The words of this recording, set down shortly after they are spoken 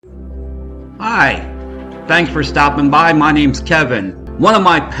Hi, thanks for stopping by. My name's Kevin. One of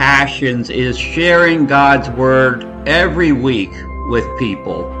my passions is sharing God's Word every week with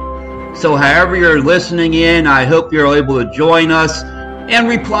people. So however you're listening in, I hope you're able to join us and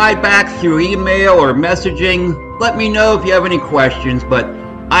reply back through email or messaging. Let me know if you have any questions, but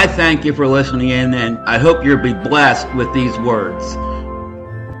I thank you for listening in, and I hope you'll be blessed with these words.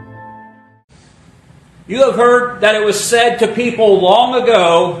 You have heard that it was said to people long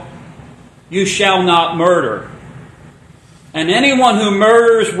ago, "You shall not murder." And anyone who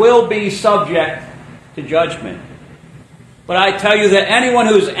murders will be subject to judgment. But I tell you that anyone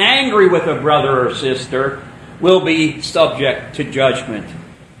who's angry with a brother or sister will be subject to judgment.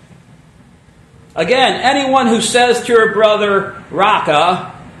 Again, anyone who says to your brother,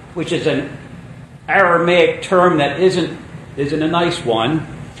 "Raka," which is an Aramaic term that isn't a nice one,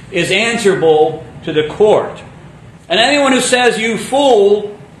 is answerable to the court. And anyone who says, "You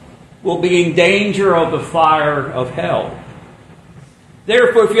fool," will be in danger of the fire of hell.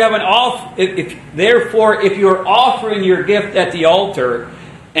 Therefore, if you're offering your gift at the altar,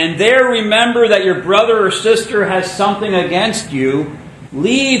 and there remember that your brother or sister has something against you,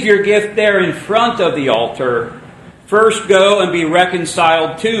 leave your gift there in front of the altar. First go and be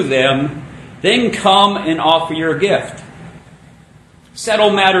reconciled to them, then come and offer your gift.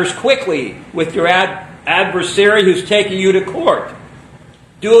 Settle matters quickly with your adversary who's taking you to court.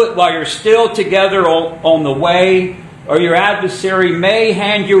 Do it while you're still together on the way, or your adversary may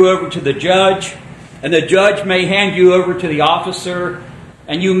hand you over to the judge, and the judge may hand you over to the officer,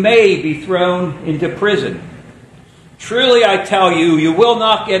 and you may be thrown into prison. Truly, I tell you, you will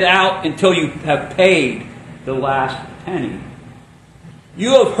not get out until you have paid the last penny.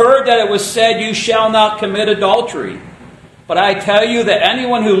 You have heard that it was said, "You shall not commit adultery." But I tell you that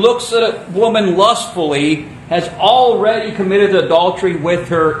anyone who looks at a woman lustfully has already committed adultery with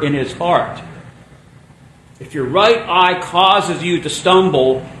her in his heart. If your right eye causes you to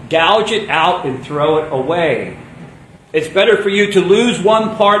stumble, gouge it out and throw it away. It's better for you to lose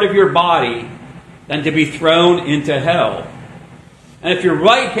one part of your body than to be thrown into hell. And if your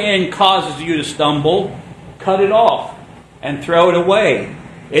right hand causes you to stumble, cut it off and throw it away.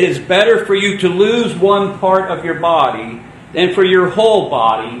 It is better for you to lose one part of your body than for your whole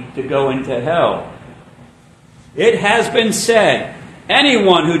body to go into hell. It has been said,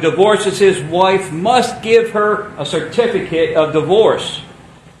 anyone who divorces his wife must give her a certificate of divorce.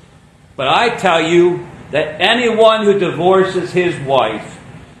 But I tell you that anyone who divorces his wife,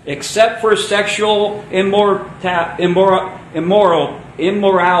 except for sexual immorality,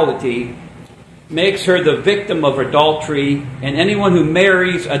 makes her the victim of adultery, and anyone who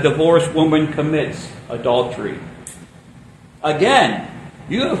marries a divorced woman commits adultery. Again,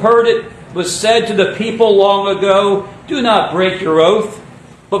 you have heard it was said to the people long ago, "Do not break your oath,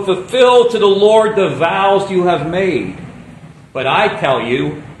 but fulfill to the Lord the vows you have made." But I tell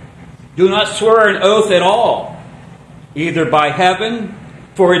you, do not swear an oath at all, either by heaven,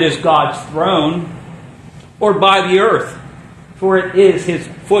 for it is God's throne, or by the earth, for it is his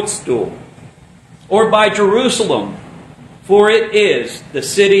footstool, or by Jerusalem, for it is the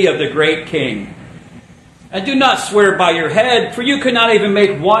city of the great King. And do not swear by your head, for you cannot even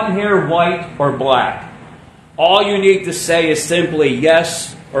make one hair white or black. All you need to say is simply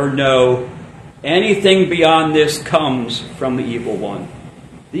yes or no. Anything beyond this comes from the evil one.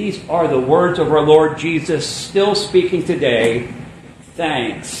 These are the words of our Lord Jesus, still speaking today.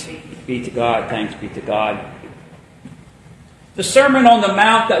 Thanks be to God. Thanks be to God. The Sermon on the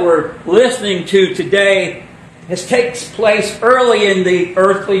Mount that we're listening to today takes place early in the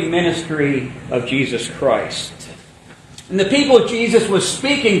earthly ministry of Jesus Christ. And the people Jesus was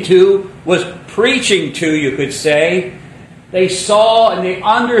speaking to, was preaching to, you could say, they saw and they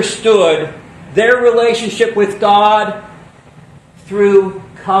understood their relationship with God through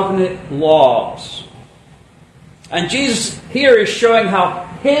covenant laws. And Jesus here is showing how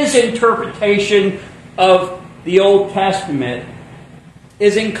his interpretation of the Old Testament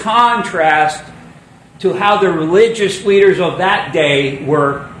is in contrast to how the religious leaders of that day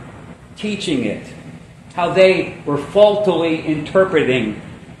were teaching it, how they were faultily interpreting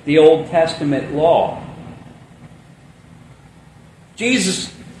the Old Testament law.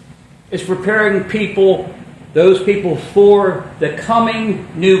 Jesus is preparing those people for the coming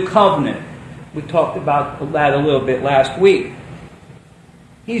new covenant. We talked about that a little bit last week.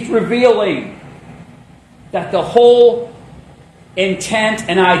 He's revealing that the whole intent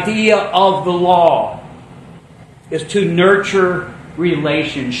and idea of the law is to nurture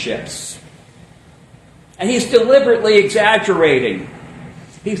relationships. And he's deliberately exaggerating.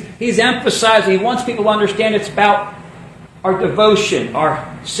 He's emphasizing, he wants people to understand it's about our devotion,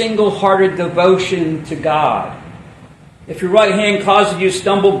 our single-hearted devotion to God. If your right hand causes you to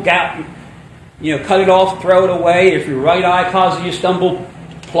stumble, cut it off, throw it away. If your right eye causes you to stumble,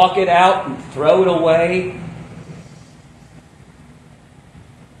 pluck it out and throw it away.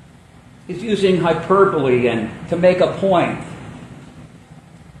 He's using hyperbole and to make a point.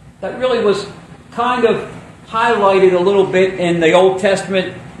 That really was kind of highlighted a little bit in the Old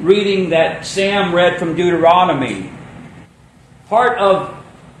Testament reading that Sam read from Deuteronomy. Part of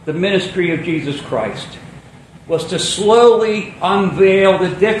the ministry of Jesus Christ was to slowly unveil the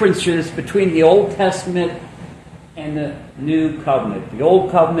differences between the Old Testament and the New Covenant. The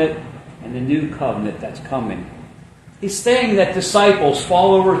Old Covenant and the New Covenant that's coming. He's saying that disciples,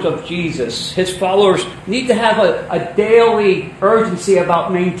 followers of Jesus, his followers need to have a daily urgency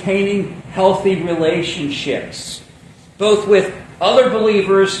about maintaining healthy relationships, both with other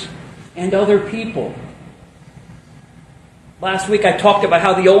believers and other people. Last week I talked about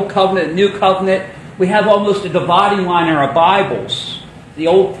how the Old Covenant and New Covenant, we have almost a dividing line in our Bibles, the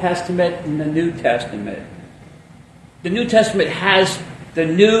Old Testament and the New Testament. The New Testament has the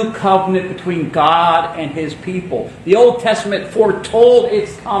new covenant between God and his people. The Old Testament foretold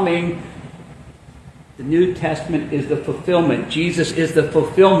its coming. The New Testament is the fulfillment. Jesus is the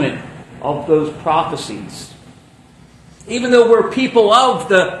fulfillment of those prophecies. Even though we're people of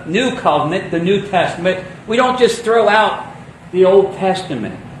the New Covenant, the New Testament, we don't just throw out the Old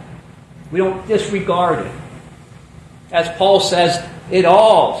Testament. We don't disregard it. As Paul says,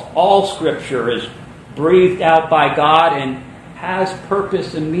 all Scripture is breathed out by God and has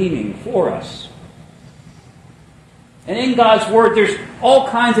purpose and meaning for us. And in God's Word, there's all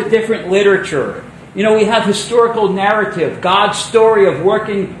kinds of different literature. We have historical narrative, God's story of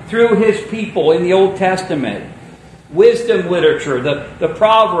working through his people in the Old Testament. Wisdom literature, the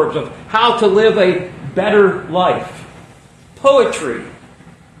Proverbs of how to live a better life. Poetry.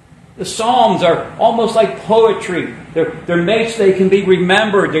 The Psalms are almost like poetry. They're made so they can be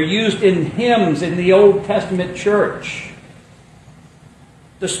remembered. They're used in hymns in the Old Testament church.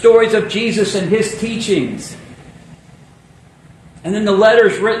 The stories of Jesus and his teachings. And then the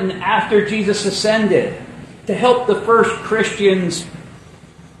letters written after Jesus ascended to help the first Christians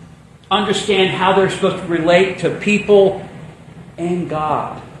understand how they're supposed to relate to people and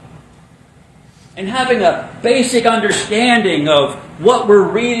God. And having a basic understanding of what we're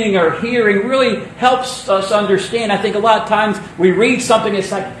reading or hearing really helps us understand. I think a lot of times we read something,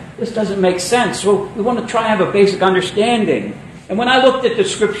 it's like, this doesn't make sense. So we want to try and have a basic understanding. And when I looked at the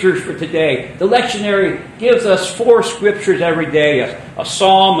scriptures for today, the lectionary gives us 4 scriptures every day. A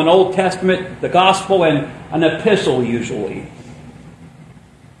psalm, an Old Testament, the gospel, and an epistle usually.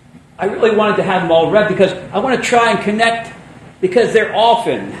 I really wanted to have them all read because I want to try and connect, because they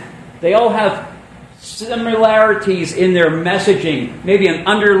all have similarities in their messaging, maybe an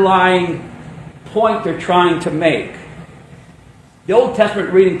underlying point they're trying to make. The Old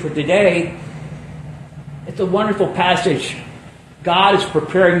Testament reading for today, it's a wonderful passage. God is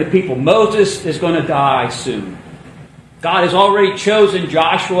preparing the people. Moses is going to die soon. God has already chosen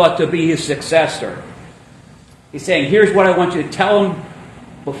Joshua to be his successor. He's saying, here's what I want you to tell them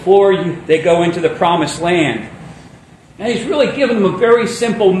before they go into the promised land. And he's really given them a very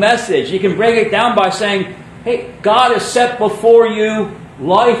simple message. You can break it down by saying, hey, God has set before you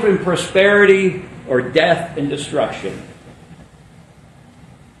life and prosperity or death and destruction.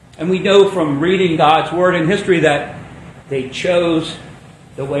 And we know from reading God's Word in history that they chose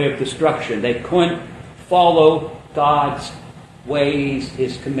the way of destruction. They couldn't follow God's ways,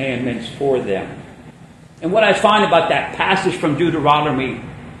 his commandments for them. And what I find about that passage from Deuteronomy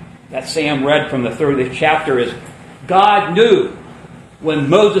that Sam read from the 30th chapter is God knew when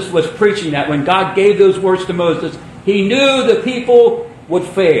Moses was preaching that, when God gave those words to Moses, he knew the people would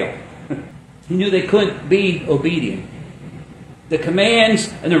fail. He knew they couldn't be obedient. The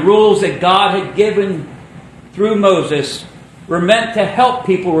commands and the rules that God had given through Moses were meant to help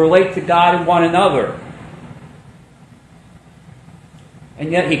people relate to God and one another.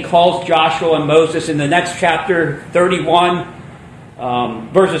 And yet he calls Joshua and Moses in the next chapter, 31,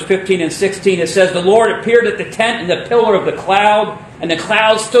 verses 15 and 16. It says, the Lord appeared at the tent in the pillar of the cloud, and the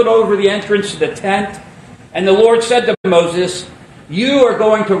cloud stood over the entrance to the tent. And the Lord said to Moses, you are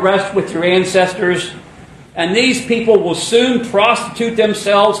going to rest with your ancestors, and these people will soon prostitute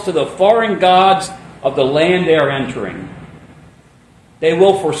themselves to the foreign gods of the land they are entering. They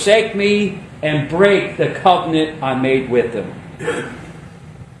will forsake me and break the covenant I made with them.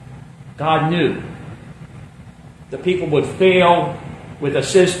 God knew the people would fail with a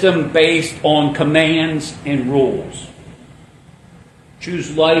system based on commands and rules.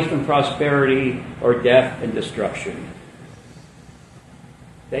 Choose life and prosperity or death and destruction.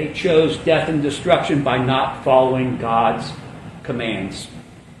 They chose death and destruction by not following God's commands.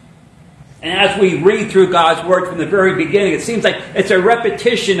 And as we read through God's Word from the very beginning, it seems like it's a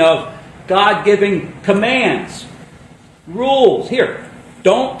repetition of God giving commands, rules. Here,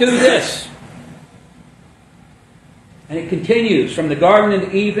 don't do this. And it continues from the Garden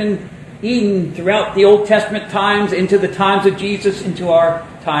of Eden throughout the Old Testament times, into the times of Jesus, into our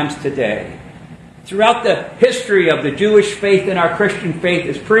times today. Throughout the history of the Jewish faith and our Christian faith,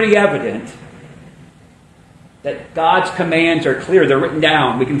 it's pretty evident that God's commands are clear. They're written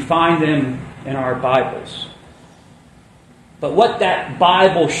down. We can find them in our Bibles. But what that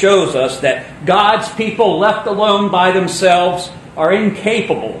Bible shows us, that God's people left alone by themselves are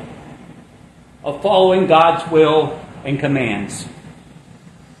incapable of following God's will and commands.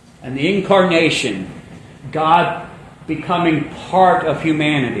 And the incarnation, God becoming part of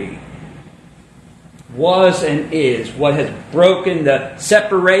humanity, was and is what has broken the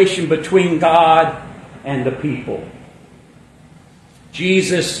separation between God and the people.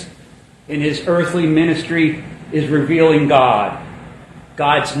 Jesus, in his earthly ministry, is revealing God,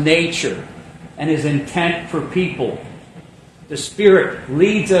 God's nature, and his intent for people. The Spirit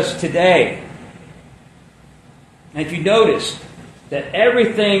leads us today. And if you notice that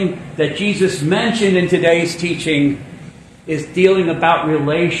everything that Jesus mentioned in today's teaching is dealing about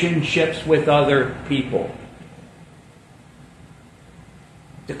relationships with other people.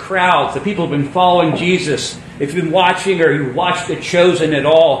 The crowds, the people who have been following Jesus, if you've been watching or you watched The Chosen at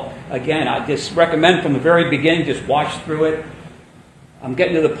all, again, I just recommend from the very beginning, just watch through it. I'm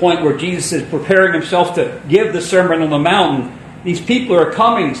getting to the point where Jesus is preparing himself to give the Sermon on the Mountain. These people are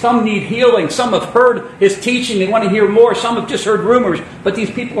coming. Some need healing. Some have heard his teaching. They want to hear more. Some have just heard rumors. But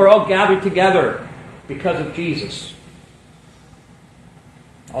these people are all gathered together because of Jesus.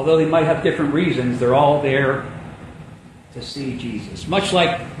 Although they might have different reasons, they're all there to see Jesus. Much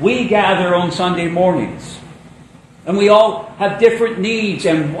like we gather on Sunday mornings. And we all have different needs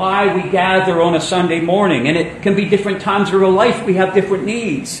and why we gather on a Sunday morning. And it can be different times of our life we have different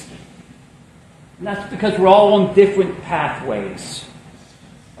needs. And that's because we're all on different pathways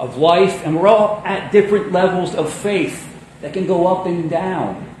of life. And we're all at different levels of faith that can go up and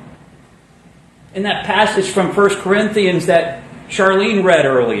down. In that passage from 1 Corinthians that Charlene read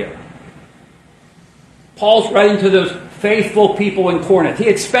earlier, Paul's writing to those faithful people in Corinth. He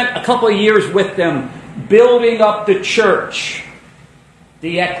had spent a couple of years with them building up the church,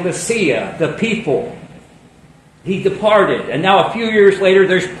 the ecclesia, the people. He departed, and now a few years later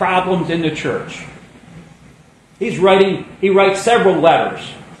there's problems in the church. He writes several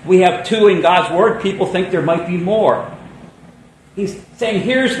letters. We have 2 in God's Word. People think there might be more. He's saying,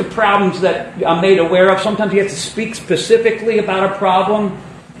 here's the problems that I'm made aware of. Sometimes he has to speak specifically about a problem.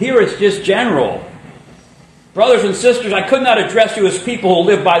 Here it's just general. Brothers and sisters, I could not address you as people who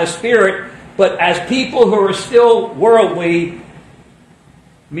live by the Spirit, but as people who are still worldly,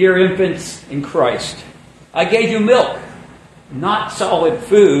 mere infants in Christ. I gave you milk, not solid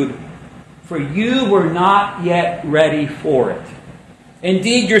food, for you were not yet ready for it.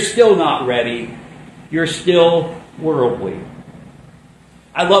 Indeed, you're still not ready. You're still worldly.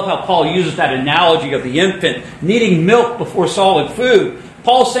 I love how Paul uses that analogy of the infant needing milk before solid food.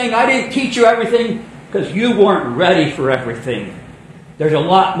 Paul's saying, I didn't teach you everything because you weren't ready for everything. There's a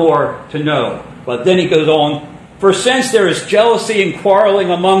lot more to know. But then he goes on, for since there is jealousy and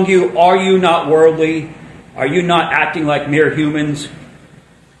quarreling among you, are you not worldly? Are you not acting like mere humans?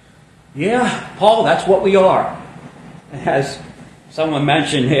 Yeah, Paul, that's what we are. As someone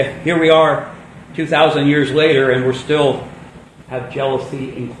mentioned, here we are 2,000 years later, and we're still have jealousy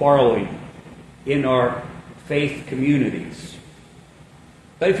and quarreling in our faith communities.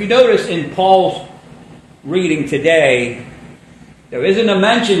 But if you notice in Paul's reading today, there isn't a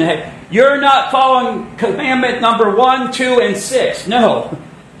mention that you're not following commandment number 1, 2, and 6. No,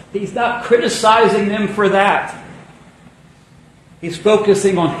 he's not criticizing them for that. He's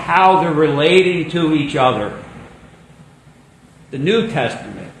focusing on how they're relating to each other. The New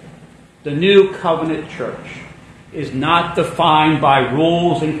Testament, the New Covenant Church, is not defined by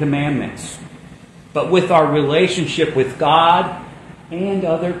rules and commandments, but with our relationship with God and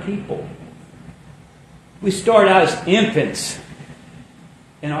other people. We start out as infants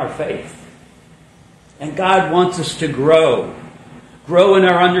in our faith. And God wants us to grow in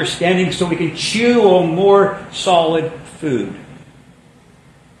our understanding so we can chew on more solid food.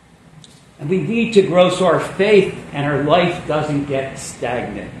 And we need to grow so our faith and our life doesn't get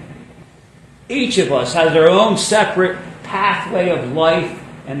stagnant. Each of us has our own separate pathway of life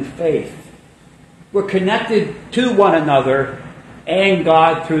and faith. We're connected to one another and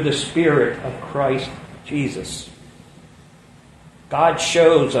God through the Spirit of Christ Jesus. God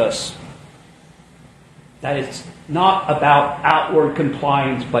shows us that it's not about outward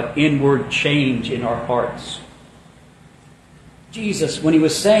compliance, but inward change in our hearts. Jesus, when he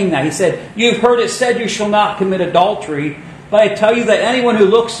was saying that, he said, "You've heard it said you shall not commit adultery, but I tell you that anyone who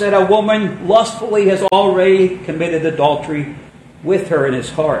looks at a woman lustfully has already committed adultery with her in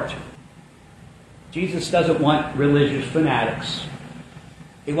his heart." Jesus doesn't want religious fanatics.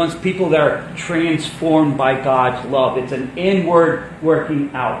 He wants people that are transformed by God's love. It's an inward working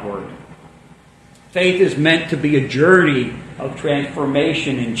outward. Faith is meant to be a journey of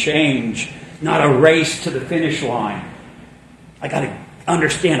transformation and change, not a race to the finish line. I got to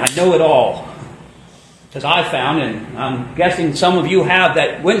understand, I know it all. Because I found, and I'm guessing some of you have,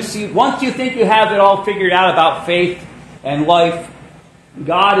 that once you think you have it all figured out about faith and life,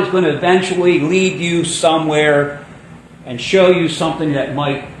 God is going to eventually lead you somewhere and show you something that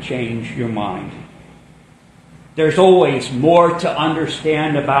might change your mind. There's always more to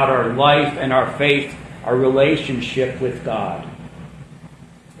understand about our life and our faith, our relationship with God.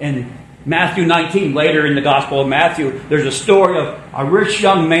 In Matthew 19, later in the Gospel of Matthew, there's a story of a rich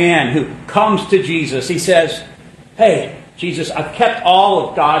young man who comes to Jesus. He says, "Hey, Jesus, I've kept all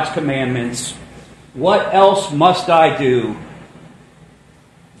of God's commandments. What else must I do?"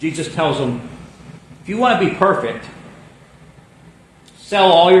 Jesus tells him, "If you want to be perfect,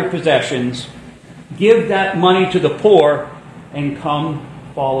 sell all your possessions, give that money to the poor, and come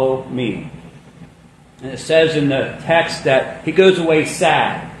follow me." And it says in the text that he goes away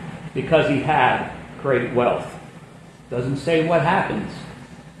sad because he had great wealth. Doesn't say what happens.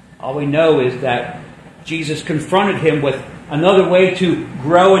 All we know is that Jesus confronted him with another way to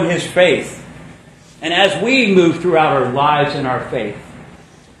grow in his faith. And as we move throughout our lives in our faith,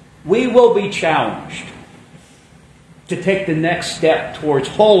 we will be challenged to take the next step towards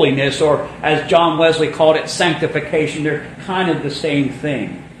holiness, or as John Wesley called it, sanctification. They're kind of the same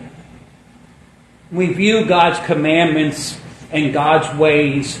thing. We view God's commandments and God's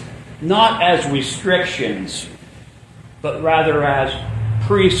ways not as restrictions, but rather as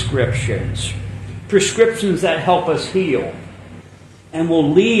prescriptions. Prescriptions that help us heal and will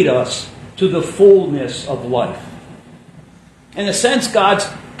lead us to the fullness of life. In a sense, God's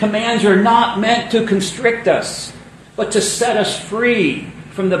commands are not meant to constrict us, but to set us free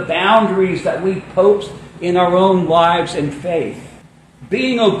from the boundaries that we post in our own lives and faith.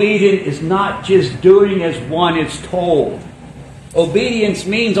 Being obedient is not just doing as one is told. Obedience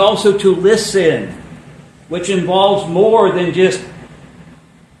means also to listen, which involves more than just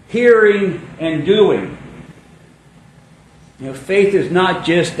hearing and doing. Faith is not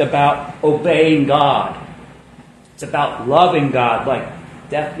just about obeying God. It's about loving God, like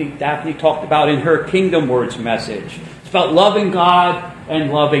Daphne talked about in her Kingdom Words message. It's about loving God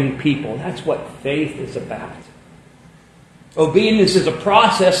and loving people. That's what faith is about. Obedience is a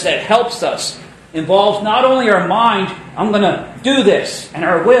process that helps us. Involves not only our mind, I'm going to do this, and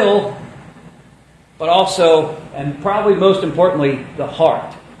our will, but also, and probably most importantly, the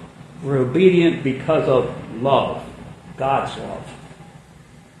heart. We're obedient because of love, God's love.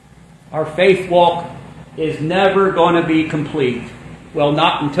 Our faith walk is never going to be complete. Well,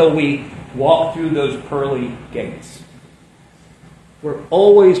 not until we walk through those pearly gates. We're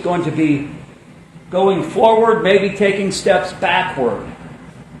always going to be going forward, maybe taking steps backward.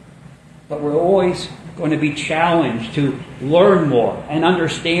 But we're always going to be challenged to learn more and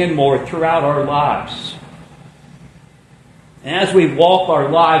understand more throughout our lives. And as we walk our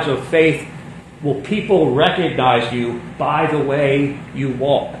lives of faith, will people recognize you by the way you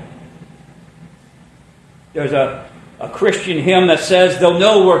walk? There's a Christian hymn that says they'll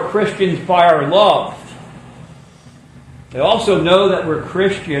know we're Christians by our love. They also know that we're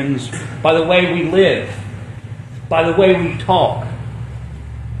Christians by the way we live, by the way we talk,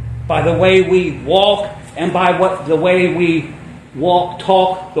 by the way we walk, and by the way we walk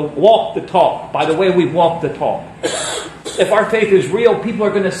the talk, by the way we walk the talk. If our faith is real, people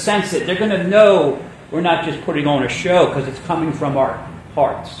are going to sense it. They're going to know we're not just putting on a show because it's coming from our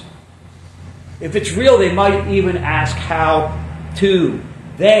hearts. If it's real, they might even ask how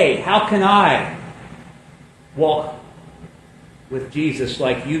can I walk with Jesus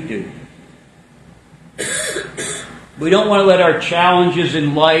like you do? We don't want to let our challenges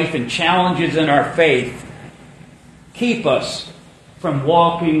in life and challenges in our faith keep us from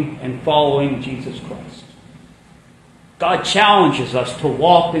walking and following Jesus Christ. God challenges us to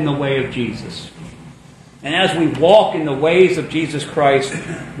walk in the way of Jesus. And as we walk in the ways of Jesus Christ,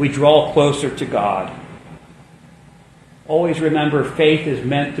 we draw closer to God. Always remember, faith is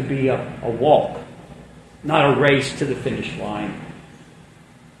meant to be a walk, not a race to the finish line.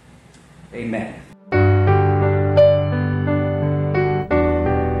 Amen.